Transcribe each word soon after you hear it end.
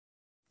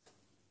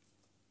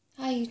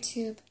Hi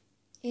YouTube,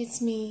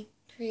 it's me,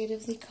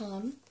 Creatively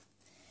Calm,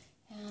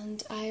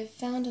 and I've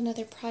found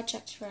another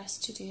project for us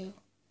to do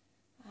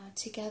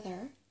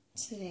together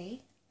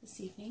today,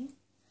 this evening.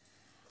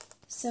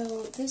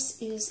 So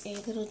this is a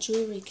little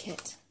jewelry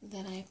kit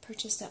that I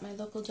purchased at my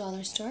local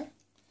dollar store.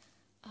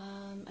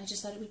 I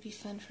just thought it would be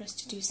fun for us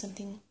to do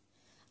something,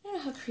 I don't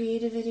know how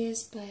creative it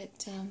is,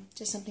 but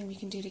just something we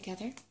can do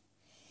together.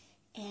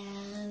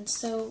 And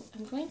so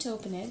I'm going to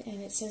open it,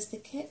 and it says the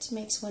kit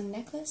makes one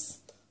necklace,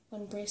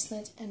 one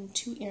bracelet, and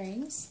 2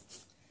 earrings.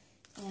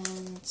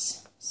 And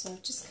so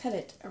just cut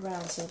it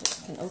around so that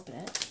you can open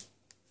it.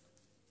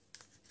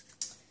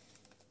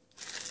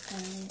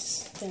 And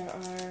there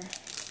are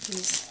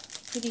these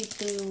pretty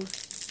blue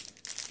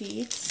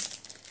beads,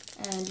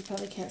 and you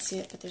probably can't see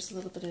it, but there's a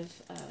little bit of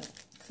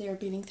clear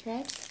beading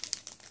thread.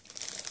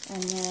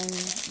 And then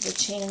the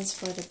chains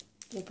for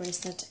the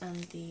bracelet and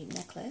the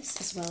necklace,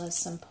 as well as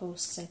some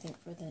posts, I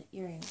think, for the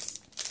earrings.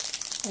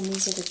 And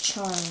these are the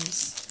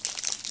charms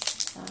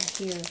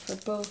here for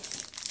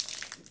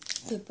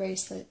both the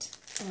bracelet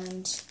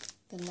and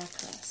the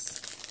necklace.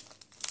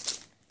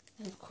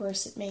 And of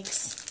course it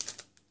makes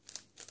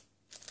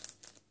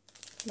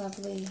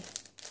lovely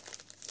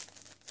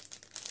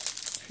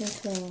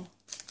crinkling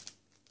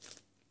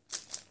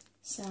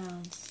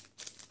sounds.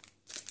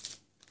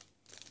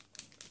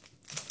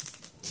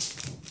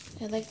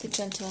 I like the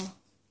gentle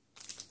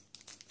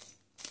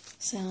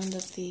sound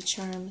of the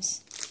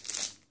charms.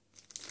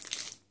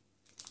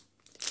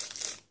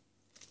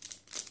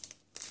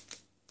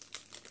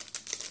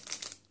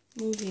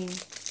 Moving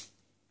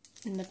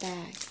in the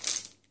bag.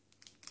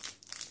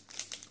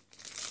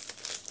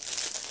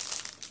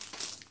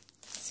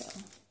 So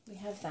we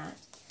have that,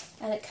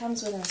 and it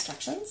comes with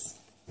instructions,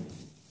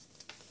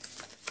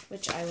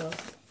 which I will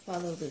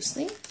follow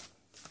loosely.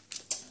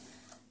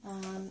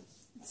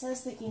 It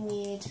says that you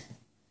need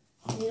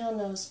needle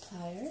nose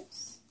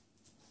pliers,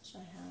 which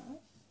I have,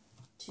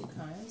 2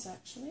 kinds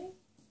actually,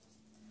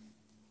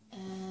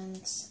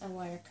 and a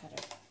wire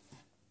cutter.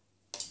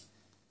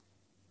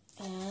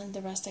 And the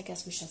rest I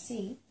guess we shall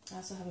see. I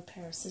also have a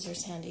pair of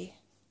scissors handy,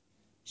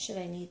 should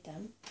I need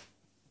them.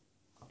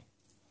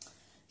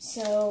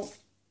 So,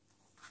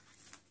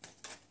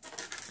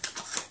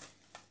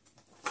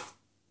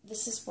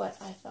 this is what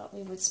I thought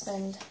we would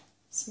spend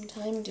some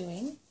time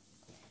doing.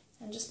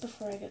 And just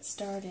before I get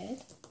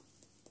started,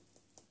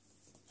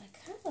 I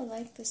kind of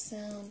like the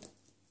sound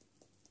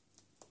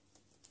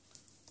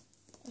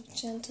of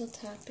gentle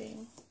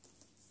tapping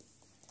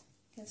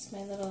against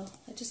my little,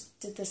 I just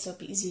did this so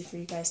it'd be easy for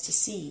you guys to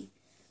see.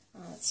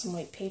 It's some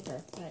white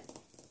paper, but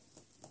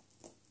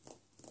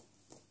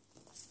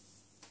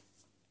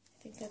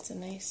I think that's a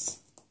nice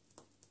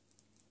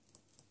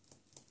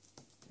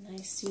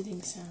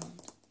soothing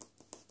sound.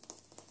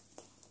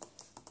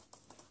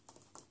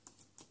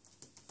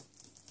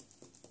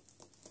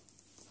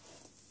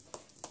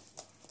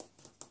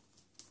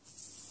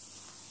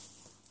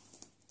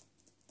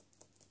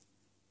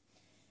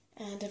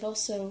 And I've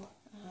also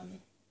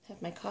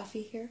have my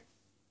coffee here,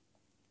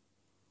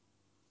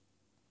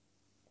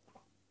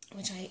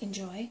 which I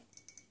enjoy.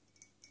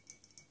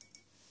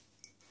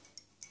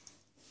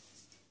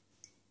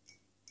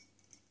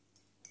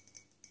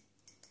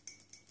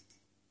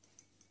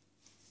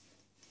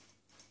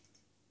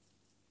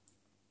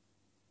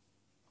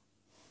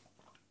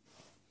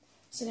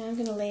 So now I'm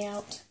going to lay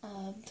out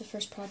the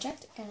first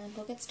project, and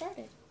we'll get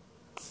started.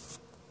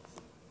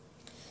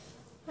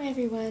 Hi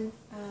everyone,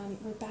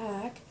 we're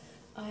back.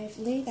 I've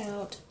laid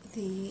out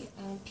the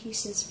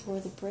pieces for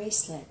the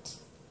bracelet.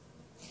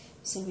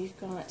 So we've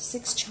got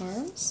 6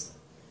 charms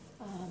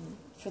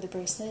for the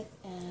bracelet,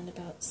 and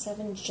about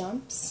 7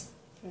 jumps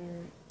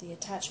for the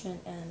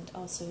attachment, and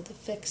also the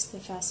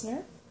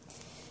fastener,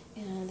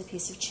 and the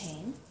piece of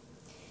chain.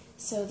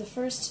 So the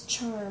first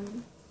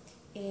charm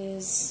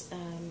is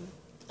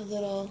a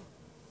little,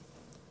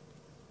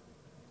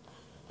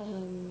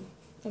 oh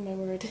my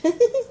word,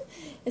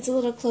 it's a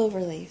little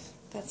clover leaf,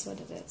 that's what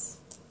it is.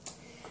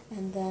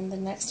 And then the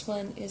next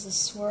one is a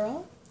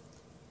swirl,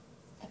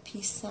 a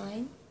peace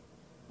sign,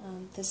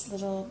 this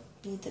little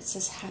bead that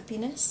says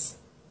happiness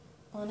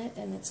on it,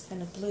 and it's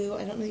kind of blue.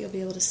 I don't know if you'll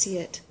be able to see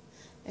it.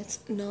 It's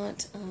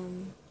not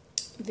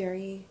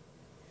very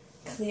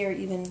clear,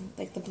 even,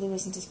 like the blue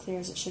isn't as clear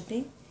as it should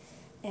be.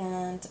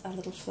 And a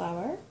little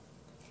flower,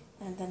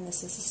 and then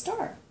this is a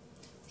star.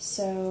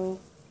 So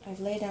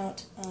I've laid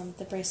out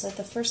the bracelet.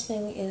 The first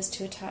thing is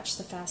to attach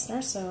the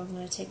fastener, so I'm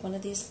going to take one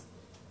of these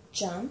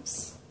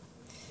jumps,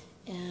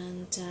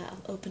 and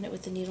I'll open it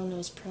with the needle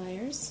nose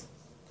pliers,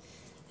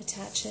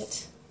 attach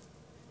it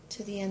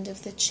to the end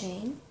of the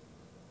chain,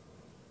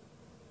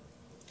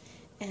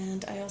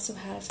 and I also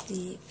have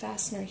the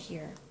fastener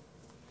here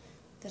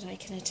that I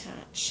can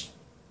attach,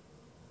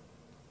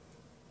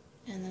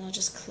 and then I'll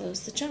just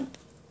close the jump,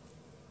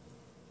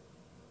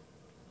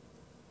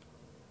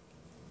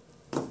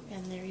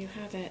 and there you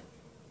have it.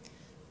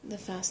 The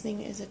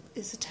fastening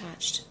is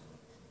attached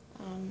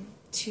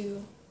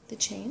to the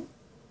chain.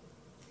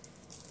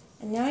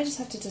 And now I just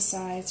have to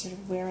decide sort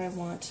of where I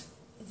want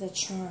the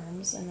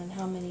charms and then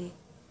how many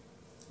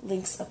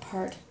links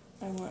apart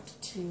I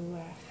want to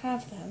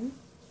have them.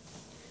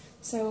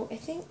 So I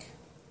think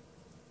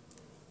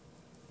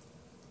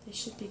they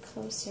should be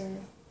closer.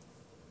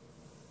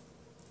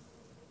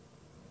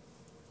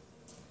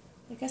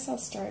 I guess I'll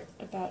start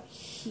about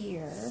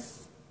here,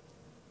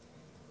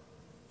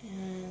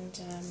 and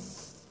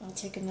I'll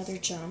take another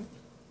jump.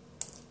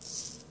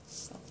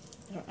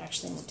 I don't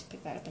actually need to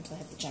pick that up until I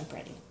have the jump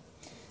ready.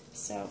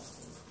 So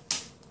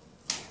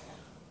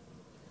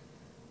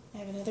I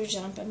have another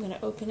jump. I'm going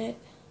to open it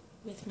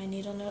with my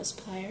needle nose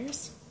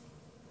pliers,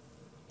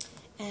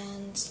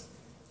 and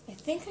I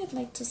think I'd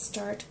like to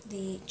start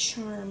the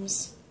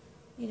charms,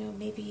 you know,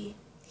 maybe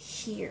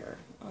here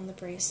on the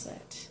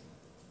bracelet.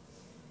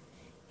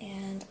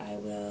 And I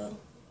will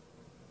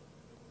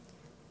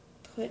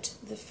put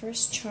the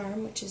first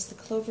charm, which is the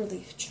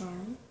cloverleaf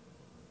charm.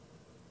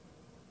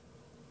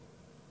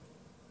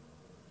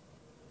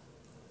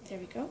 There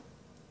we go.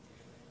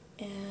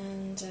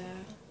 And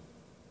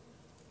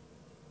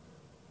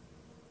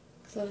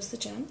close the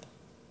jump.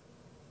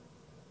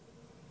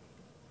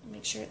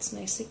 Make sure it's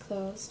nicely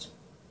closed.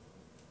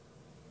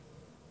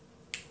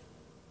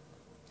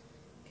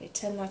 Okay,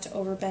 tend not to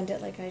overbend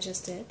it like I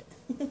just did.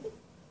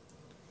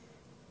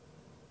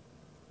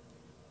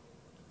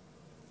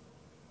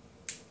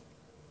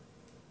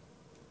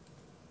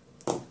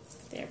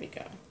 There we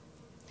go.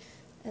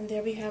 And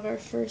there we have our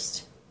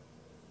first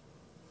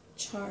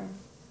charm.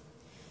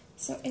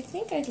 So I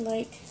think I'd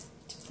like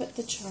to put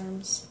the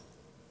charms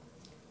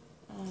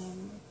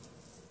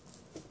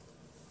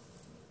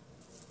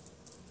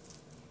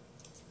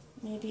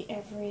maybe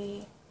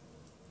every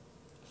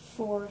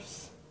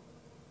fourth.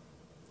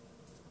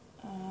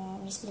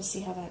 I'm just going to see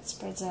how that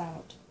spreads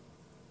out.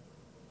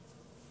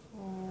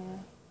 4,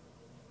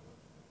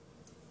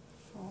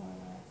 4.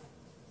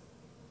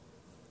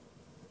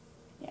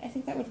 Yeah, I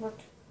think that would work.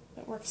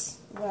 That works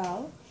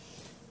well.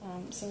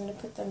 So I'm going to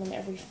put them in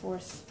every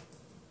fourth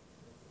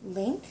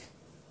link.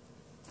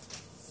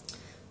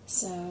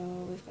 So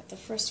we've got the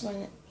first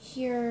one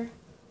here,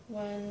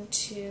 1,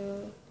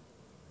 2,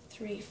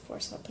 3, 4.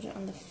 So I'll put it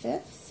on the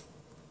 5th,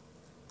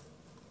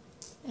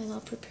 and I'll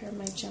prepare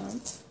my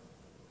jump.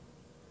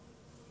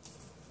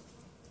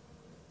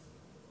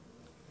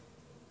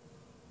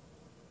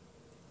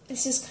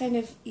 This is kind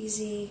of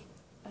easy.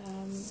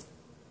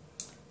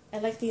 I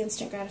like the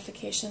instant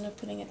gratification of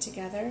putting it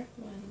together.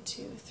 1,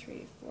 2,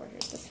 3, 4.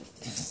 Here's the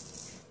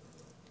 5th.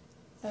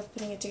 Of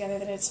putting it together.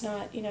 That it's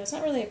not, you know, it's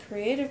not really a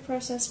creative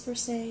process per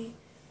se,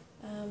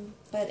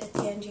 but at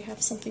the end you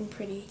have something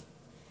pretty,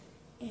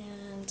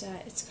 and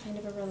it's kind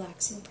of a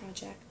relaxing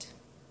project.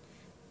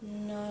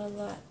 Not a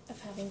lot of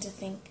having to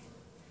think.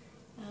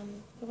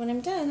 But when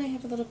I'm done, I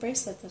have a little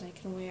bracelet that I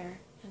can wear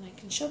and I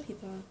can show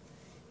people,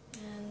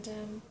 and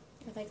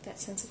I like that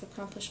sense of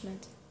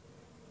accomplishment.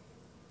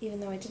 Even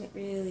though I didn't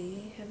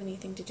really have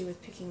anything to do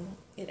with picking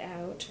it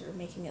out or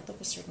making it look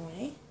a certain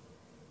way.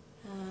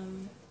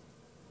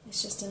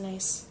 It's just a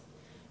nice,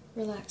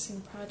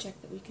 relaxing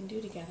project that we can do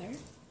together,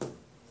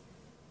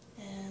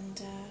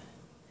 and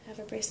have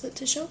a bracelet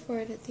to show for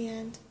it at the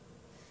end.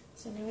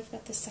 So now we've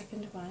got the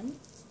second one,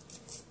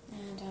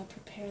 and I'll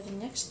prepare the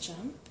next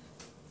jump.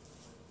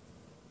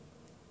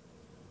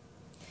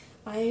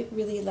 I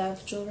really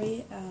love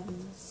jewelry.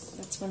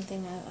 That's one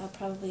thing I'll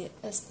probably,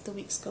 as the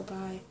weeks go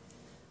by,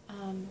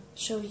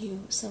 show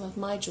you some of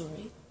my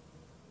jewelry.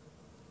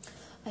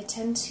 I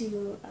tend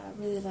to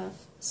really love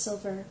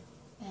silver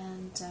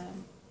and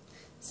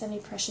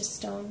semi-precious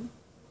stone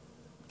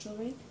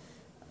jewelry,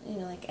 you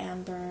know, like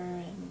amber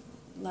and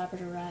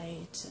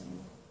labradorite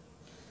and,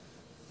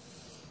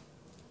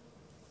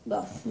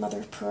 well, mother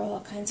of pearl,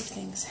 all kinds of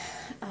things.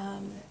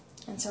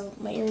 And so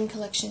my earring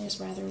collection is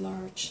rather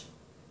large.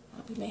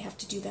 We may have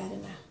to do that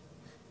in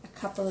a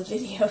couple of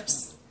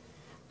videos.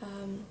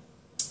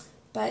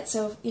 But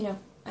so, you know,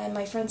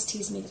 my friends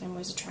tease me that I'm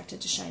always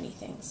attracted to shiny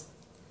things.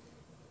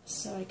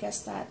 So I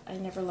guess that I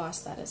never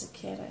lost that as a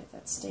kid.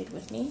 That stayed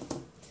with me.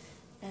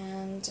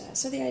 And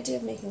so the idea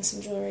of making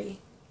some jewelry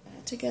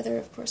together,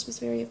 of course, was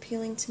very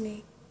appealing to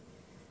me.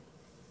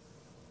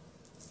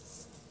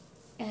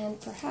 And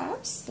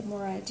perhaps the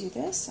more I do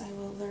this, I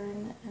will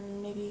learn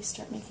and maybe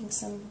start making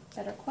some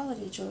better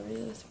quality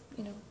jewelry with,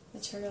 you know,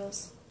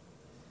 materials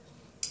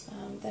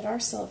that are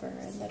silver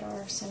and that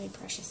are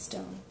semi-precious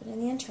stone. But in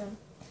the interim,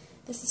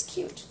 this is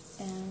cute,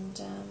 and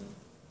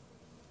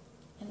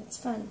it's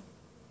fun.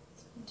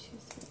 1, 2,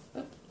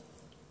 3. Oop.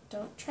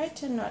 Don't try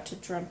to not to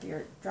drop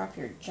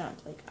your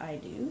jump like I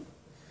do,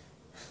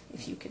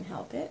 if you can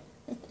help it.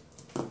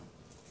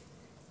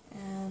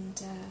 And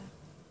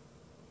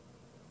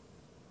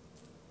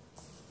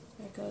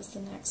there goes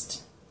the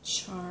next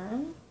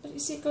charm. But you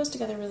see, it goes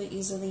together really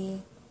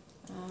easily.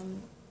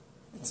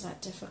 It's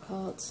not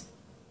difficult.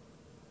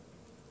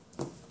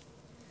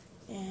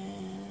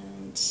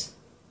 And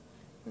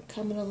we're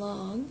coming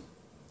along.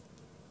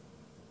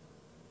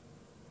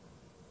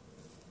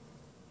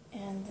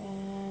 And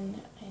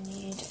then I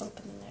need to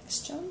open the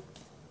next jump.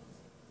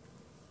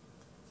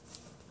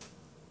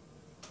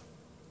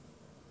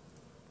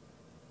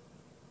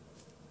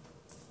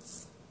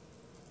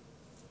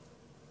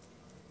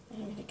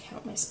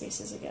 count my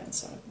spaces again.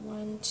 So I have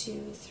 1,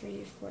 2,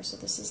 3, 4. So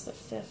this is the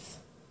 5th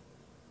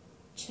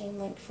chain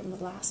link from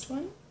the last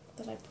one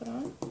that I put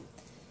on.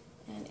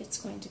 And it's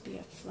going to be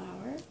a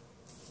flower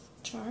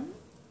charm.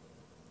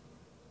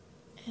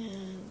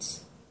 And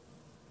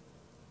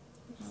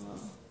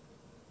I'll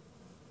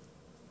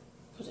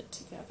put it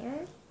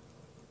together.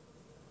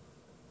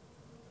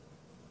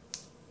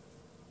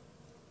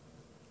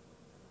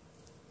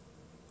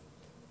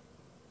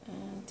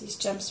 And these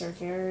jumps are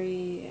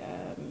very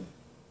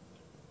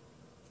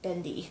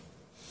bendy,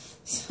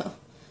 so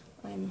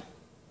I'm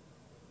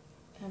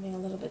having a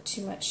little bit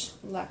too much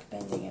luck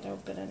bending it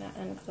open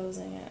and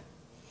closing it.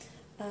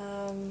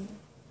 So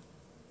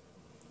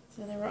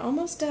they were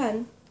almost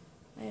done.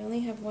 I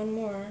only have one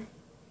more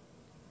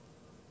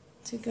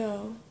to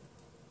go,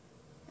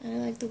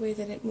 and I like the way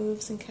that it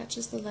moves and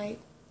catches the light.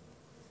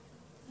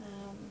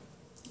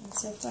 And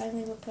so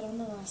finally we'll put on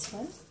the last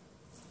one.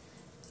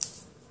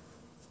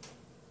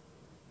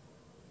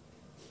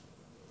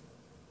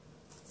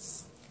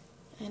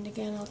 And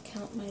again, I'll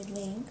count my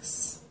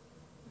links.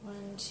 1,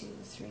 2,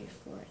 3,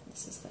 4, and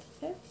this is the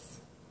 5th.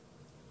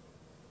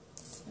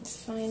 And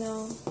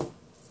final,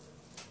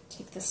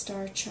 take the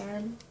star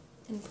charm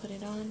and put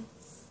it on.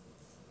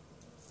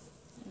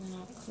 And then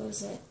I'll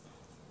close it.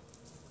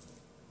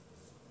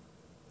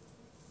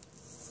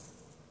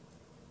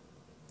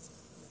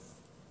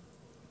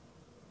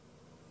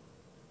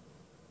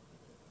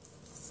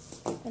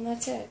 And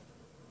that's it.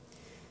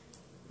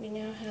 We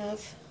now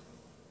have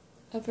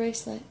a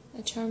bracelet,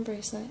 a charm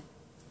bracelet,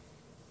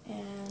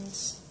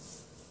 and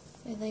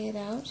I lay it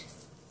out.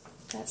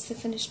 That's the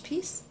finished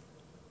piece.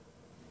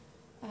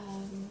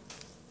 And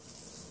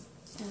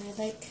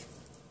I like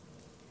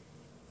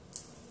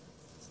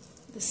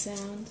the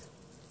sound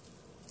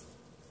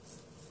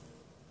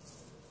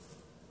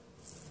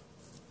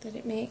that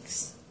it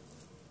makes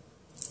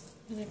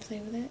when I play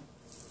with it.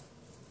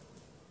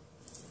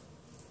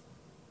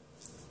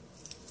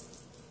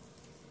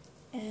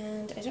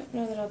 And I don't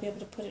know that I'll be able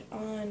to put it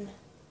on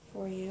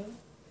for you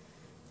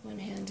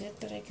one-handed,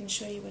 but I can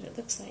show you what it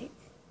looks like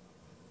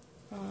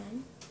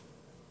on.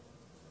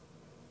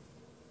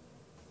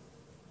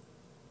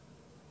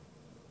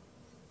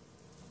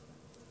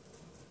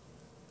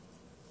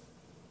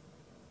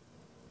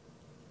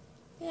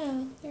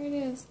 Yeah, there it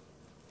is.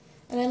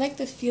 And I like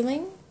the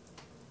feeling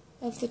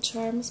of the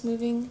charms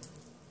moving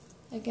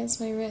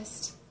against my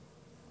wrist.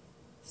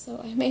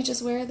 So I may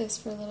just wear this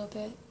for a little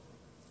bit.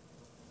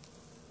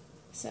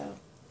 So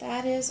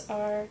that is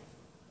our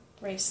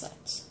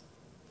bracelet.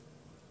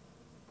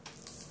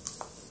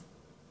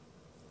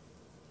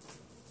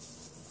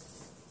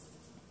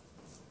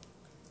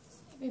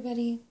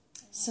 Everybody,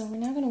 so we're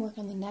now going to work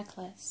on the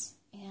necklace,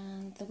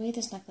 and the way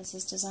this necklace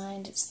is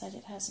designed is that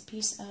it has a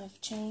piece of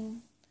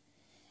chain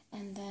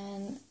and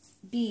then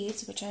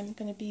beads, which I'm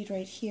going to bead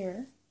right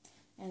here,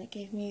 and it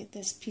gave me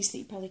this piece that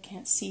you probably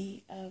can't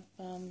see of,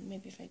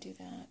 maybe if I do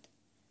that,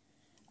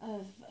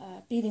 of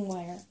beading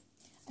wire.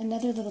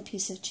 Another little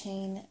piece of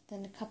chain,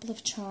 then a couple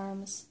of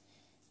charms,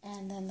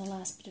 and then the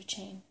last bit of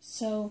chain.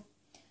 So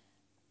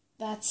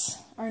that's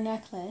our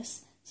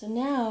necklace. So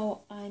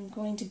now I'm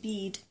going to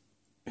bead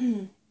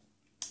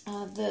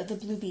the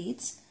blue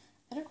beads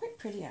that are quite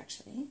pretty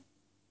actually.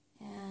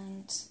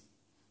 And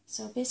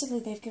so basically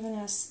they've given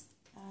us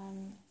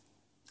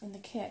in the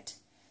kit,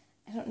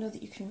 I don't know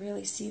that you can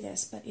really see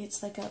this, but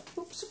it's like a,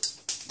 oops.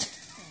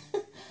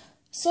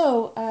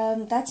 So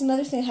that's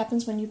another thing that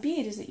happens when you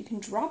bead, is that you can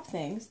drop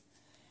things.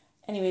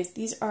 Anyways,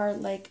 these are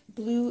like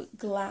blue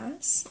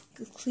glass,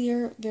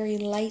 clear, very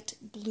light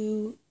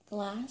blue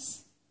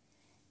glass,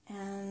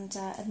 and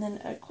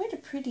then quite a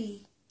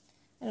pretty,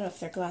 I don't know if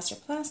they're glass or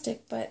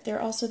plastic, but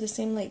they're also the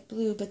same light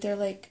blue, but they're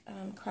like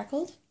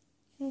crackled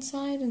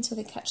inside, and so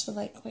they catch the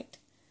light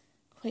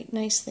quite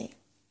nicely.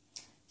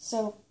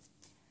 So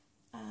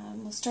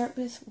we'll start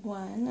with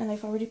one, and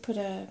I've already put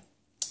a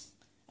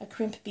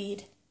crimp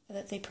bead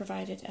that they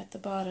provided at the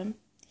bottom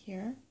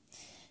here.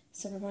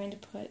 So we're going to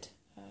put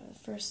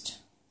first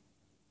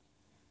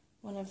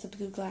one of the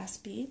blue glass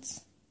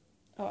beads.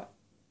 Oh,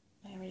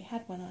 I already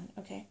had one on,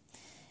 okay.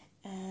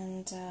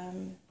 And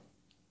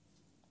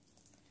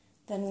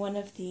then one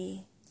of the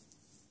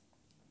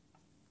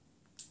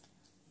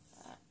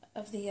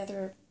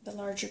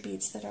larger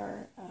beads that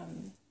are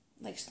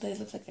like, they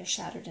look like they're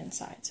shattered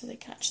inside, so they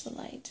catch the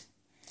light.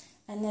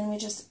 And then we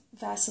just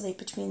vacillate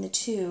between the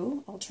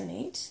two,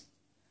 alternate,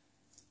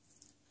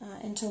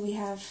 until we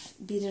have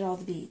beaded all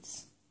the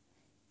beads.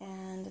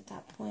 And at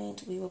that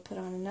point we will put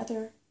on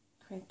another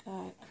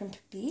crimp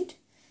bead,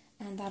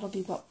 and that'll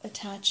be what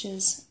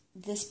attaches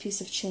this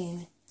piece of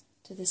chain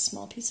to this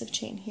small piece of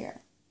chain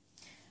here.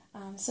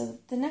 So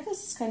the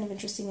necklace is kind of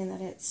interesting in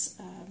that it's,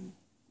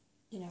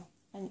 you know,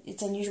 and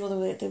it's unusual the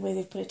way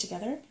they've put it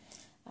together.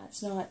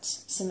 It's not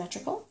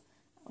symmetrical,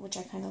 which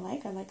I kind of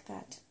like. I like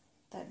that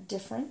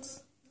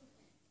difference.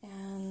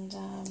 And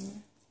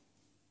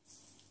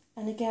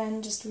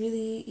again, just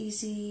really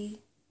easy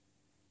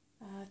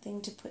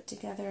thing to put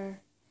together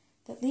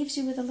that leaves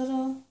you with a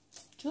little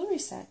jewelry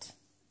set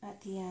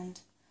at the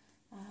end.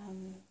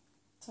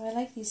 So I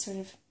like these sort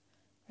of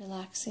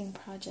relaxing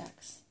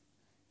projects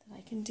that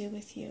I can do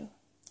with you.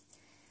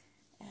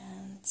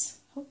 And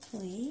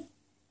hopefully,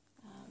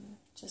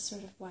 just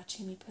sort of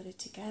watching me put it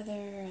together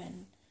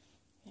and,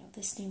 you know,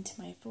 listening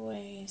to my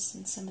voice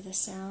and some of the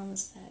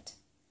sounds that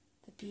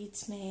the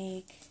beads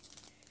make,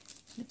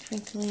 the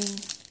crinkling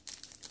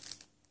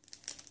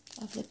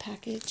of the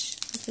package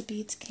that the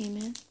beads came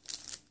in,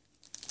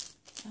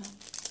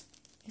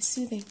 is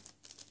soothing.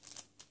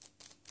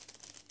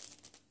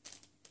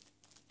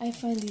 I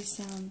find these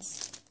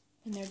sounds,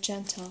 when they're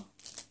gentle,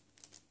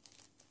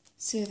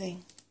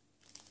 soothing.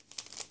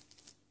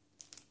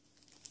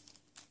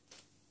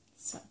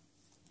 So,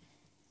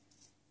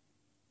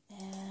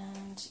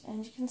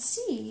 and you can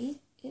see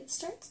it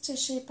starts to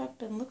shape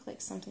up and look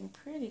like something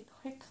pretty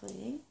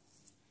quickly.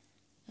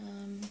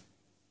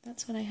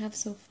 That's what I have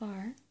so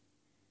far.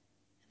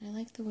 And I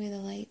like the way the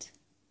light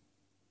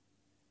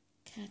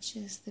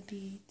catches the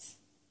beads.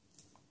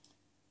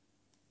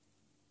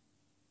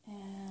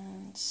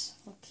 And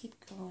we'll keep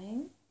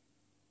going.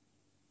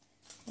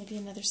 Maybe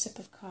another sip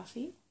of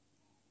coffee.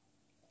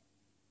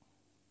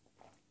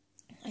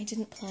 I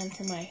didn't plan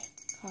for my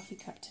coffee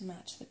cup to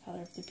match the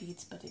color of the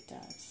beads, but it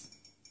does.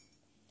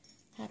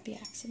 Happy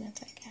accident,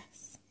 I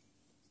guess.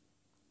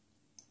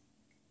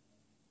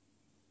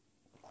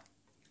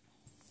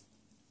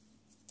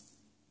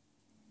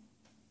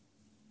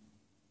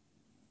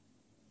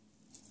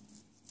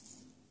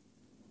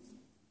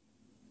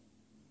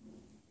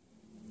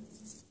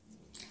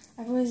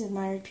 I've always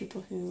admired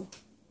people who,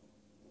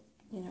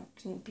 you know,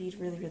 can bead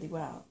really, really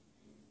well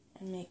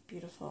and make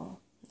beautiful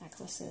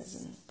necklaces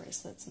and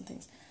bracelets and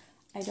things.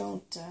 I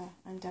don't,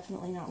 I'm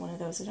definitely not one of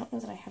those. I don't know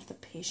that I have the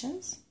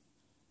patience.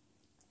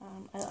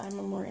 I'm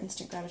a more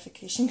instant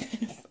gratification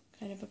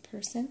kind of a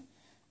person.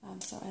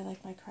 So I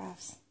like my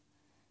crafts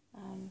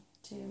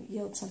to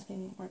yield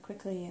something more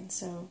quickly, and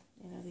so,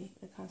 you know,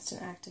 the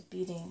constant act of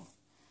beading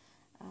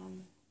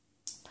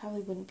probably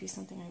wouldn't be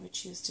something I would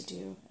choose to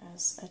do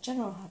as a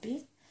general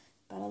hobby.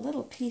 But a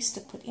little piece to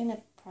put in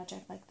a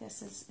project like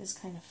this is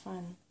kind of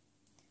fun.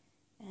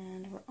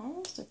 And we're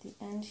almost at the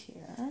end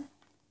here.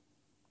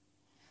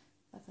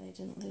 Luckily I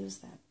didn't lose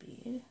that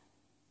bead.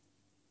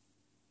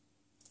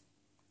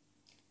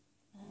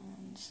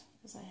 And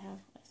because I have,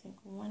 I think,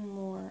 one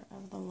more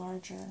of the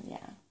larger,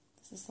 yeah,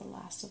 this is the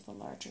last of the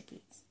larger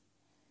beads.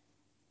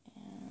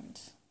 And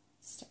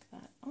stick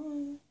that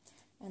on.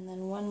 And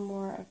then one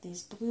more of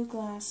these blue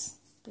glass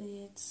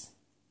beads.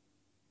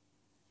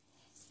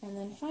 And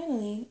then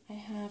finally, I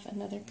have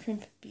another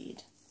crimp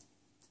bead,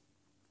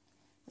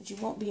 which you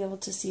won't be able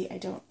to see. I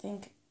don't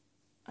think,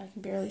 I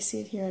can barely see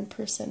it here in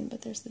person,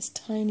 but there's this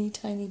tiny,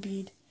 tiny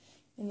bead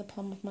in the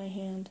palm of my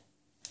hand.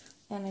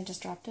 And I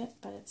just dropped it,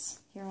 but it's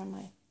here on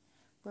my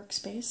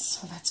workspace,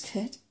 so that's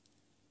good.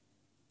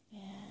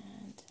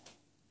 And,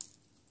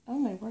 oh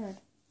my word.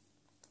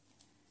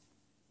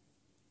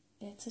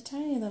 It's a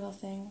tiny little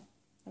thing.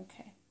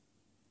 Okay,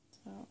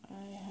 so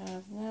I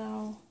have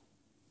now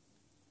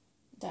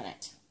done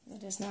it.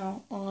 It is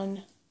now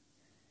on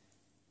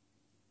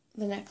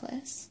the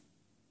necklace,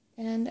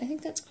 and I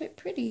think that's quite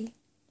pretty.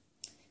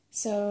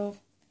 So,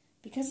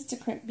 because it's a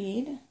crimp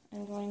bead,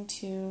 I'm going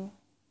to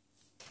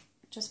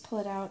just pull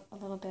it out a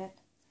little bit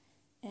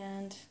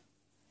and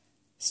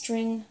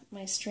string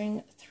my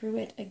string through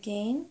it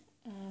again,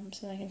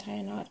 so that I can tie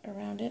a knot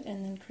around it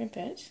and then crimp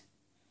it,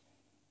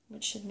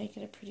 which should make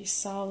it a pretty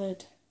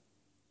solid,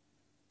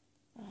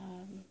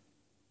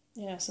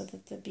 you know, so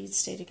that the beads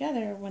stay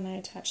together when I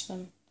attach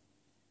them,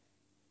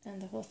 and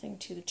the whole thing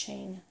to the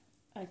chain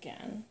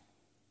again.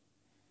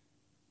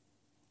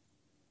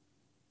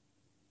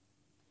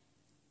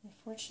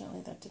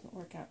 Unfortunately, that didn't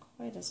work out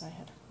quite as I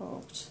had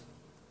hoped.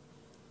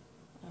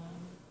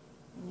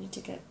 I need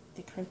to get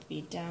the crimp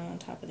bead down on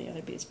top of the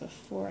other beads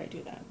before I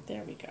do that.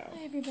 There we go.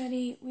 Hi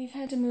everybody, we've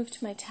had to move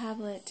to my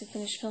tablet to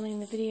finish filming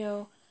the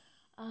video.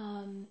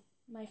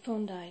 My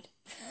phone died.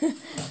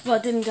 Well,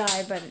 it didn't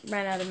die, but it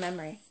ran out of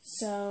memory.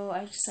 So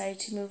I decided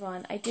to move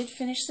on. I did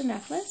finish the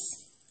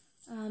necklace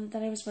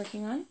that I was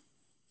working on.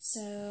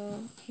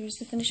 So here's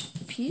the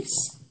finished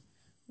piece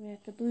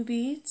with the blue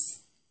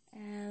beads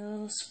and a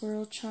little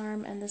swirl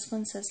charm, and this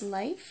one says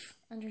life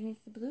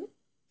underneath the blue.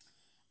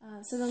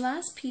 So the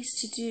last piece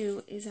to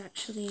do is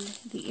actually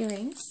the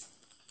earrings.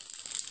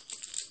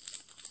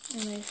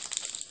 And I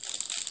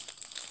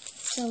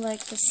still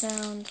like the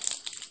sound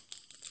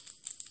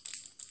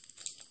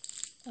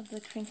of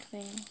the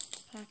crinkling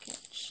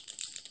package.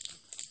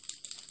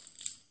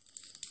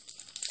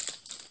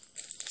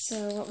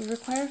 So what we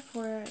require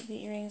for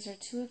the earrings are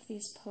 2 of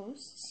these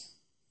posts.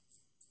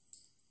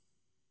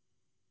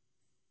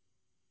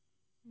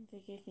 They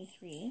gave me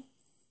 3.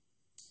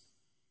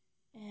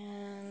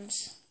 And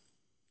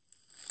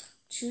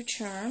 2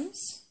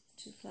 charms,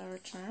 2 flower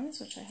charms,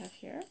 which I have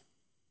here.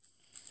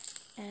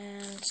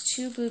 And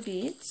 2 blue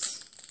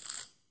beads.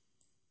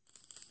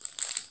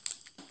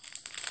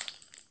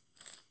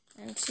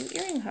 And 2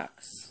 earring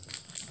hooks.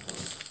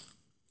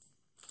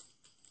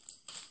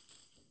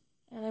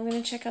 And I'm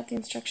going to check out the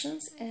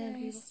instructions and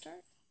we will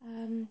start.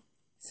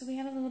 So we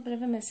had a little bit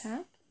of a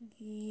mishap.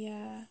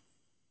 The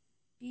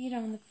bead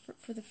on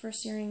for the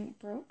first earring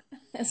broke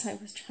as I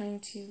was trying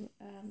to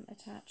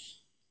attach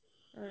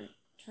or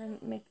try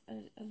and make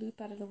a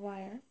loop out of the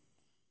wire.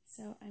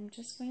 So I'm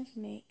just going to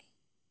make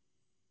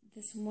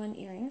this one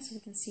earring so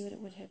we can see what it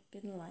would have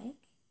been like.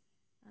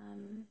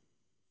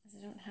 As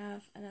I don't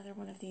have another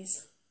one of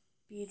these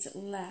beads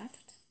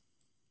left.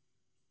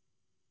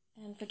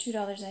 And for $2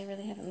 I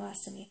really haven't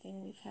lost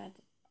anything. We've had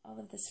all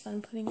of this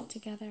fun putting it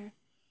together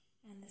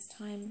and this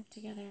time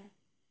together.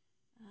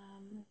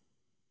 And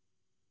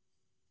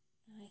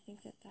I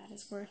think that that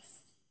is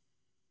worth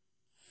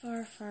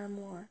far, far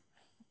more.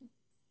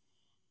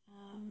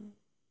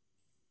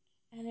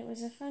 And it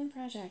was a fun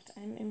project.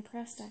 I'm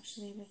impressed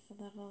actually with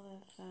the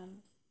level of,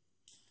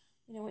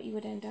 what you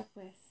would end up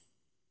with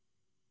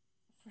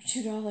for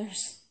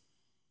 $2.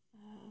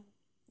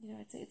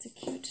 It's a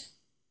cute,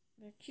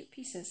 they're cute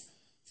pieces.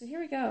 So here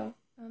we go.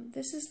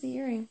 This is the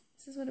earring.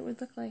 This is what it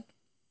would look like.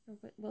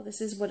 Well,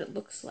 this is what it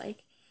looks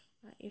like.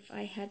 If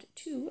I had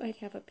two, I'd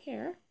have a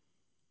pair.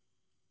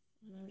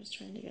 And I'm just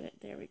trying to get it.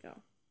 There we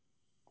go.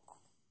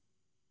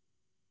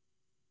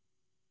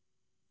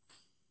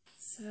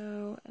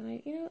 So, and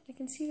I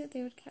can see that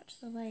they would catch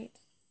the light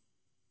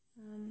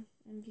and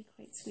be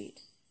quite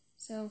sweet.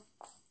 So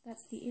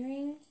that's the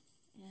earring,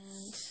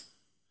 and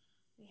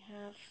we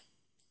have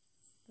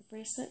the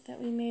bracelet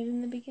that we made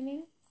in the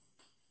beginning,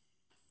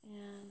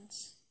 and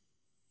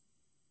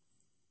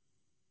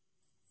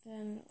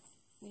then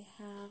we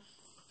have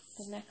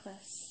the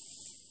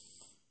necklace.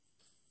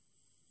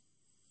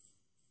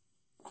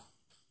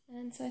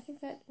 And so I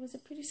think that was a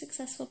pretty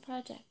successful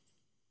project.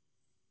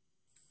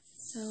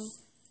 So,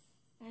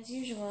 as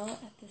usual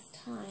at this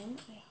time,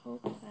 I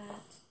hope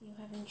that you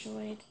have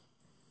enjoyed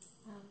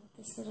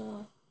this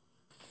little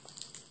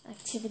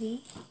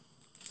activity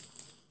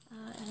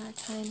and our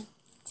time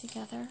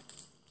together.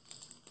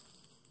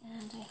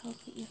 And I hope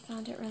that you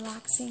found it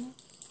relaxing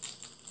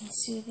and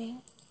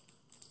soothing.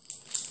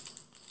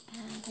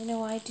 And I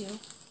know I do.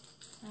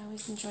 I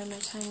always enjoy my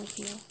time with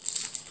you.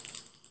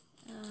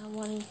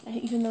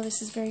 Even though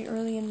this is very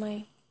early in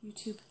my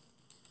YouTube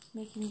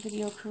making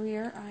video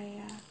career,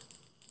 I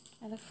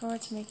look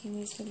forward to making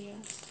these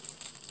videos.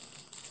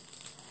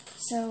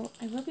 So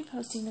I will be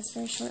posting this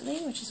very shortly,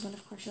 which is when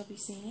of course you'll be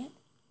seeing it.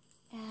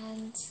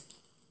 And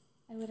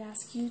I would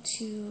ask you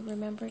to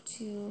remember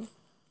to,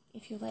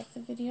 if you like the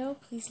video,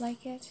 please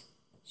like it,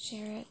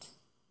 share it,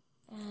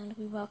 and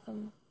we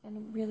welcome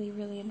and really,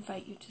 really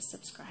invite you to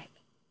subscribe.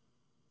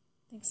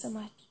 Thanks so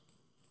much.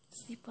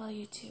 Sleep well,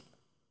 YouTube.